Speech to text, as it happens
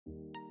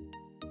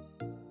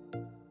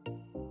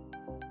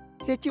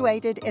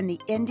Situated in the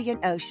Indian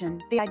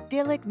Ocean, the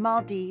idyllic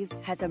Maldives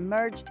has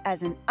emerged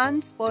as an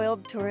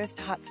unspoiled tourist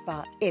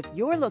hotspot. If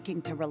you're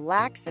looking to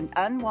relax and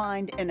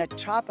unwind in a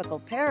tropical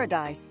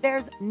paradise,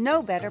 there's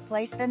no better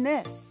place than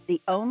this. The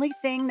only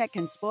thing that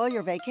can spoil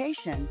your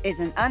vacation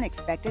is an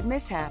unexpected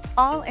mishap.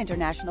 All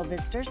international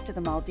visitors to the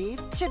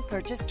Maldives should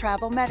purchase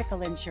travel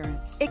medical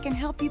insurance. It can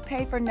help you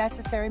pay for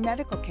necessary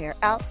medical care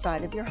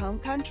outside of your home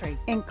country,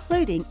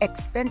 including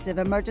expensive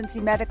emergency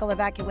medical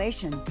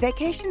evacuation.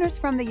 Vacationers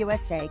from the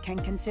USA can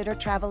consider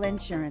travel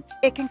insurance.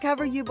 It can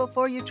cover you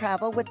before you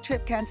travel with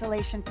trip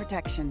cancellation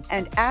protection,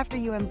 and after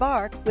you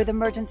embark with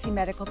emergency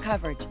medical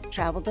coverage,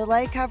 travel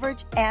delay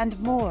coverage, and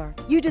more.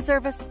 You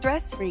deserve a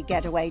stress-free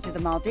getaway to the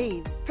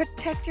Maldives.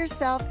 Protect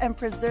yourself and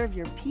preserve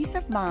your peace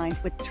of mind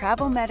with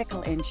travel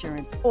medical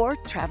insurance or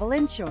travel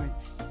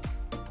insurance.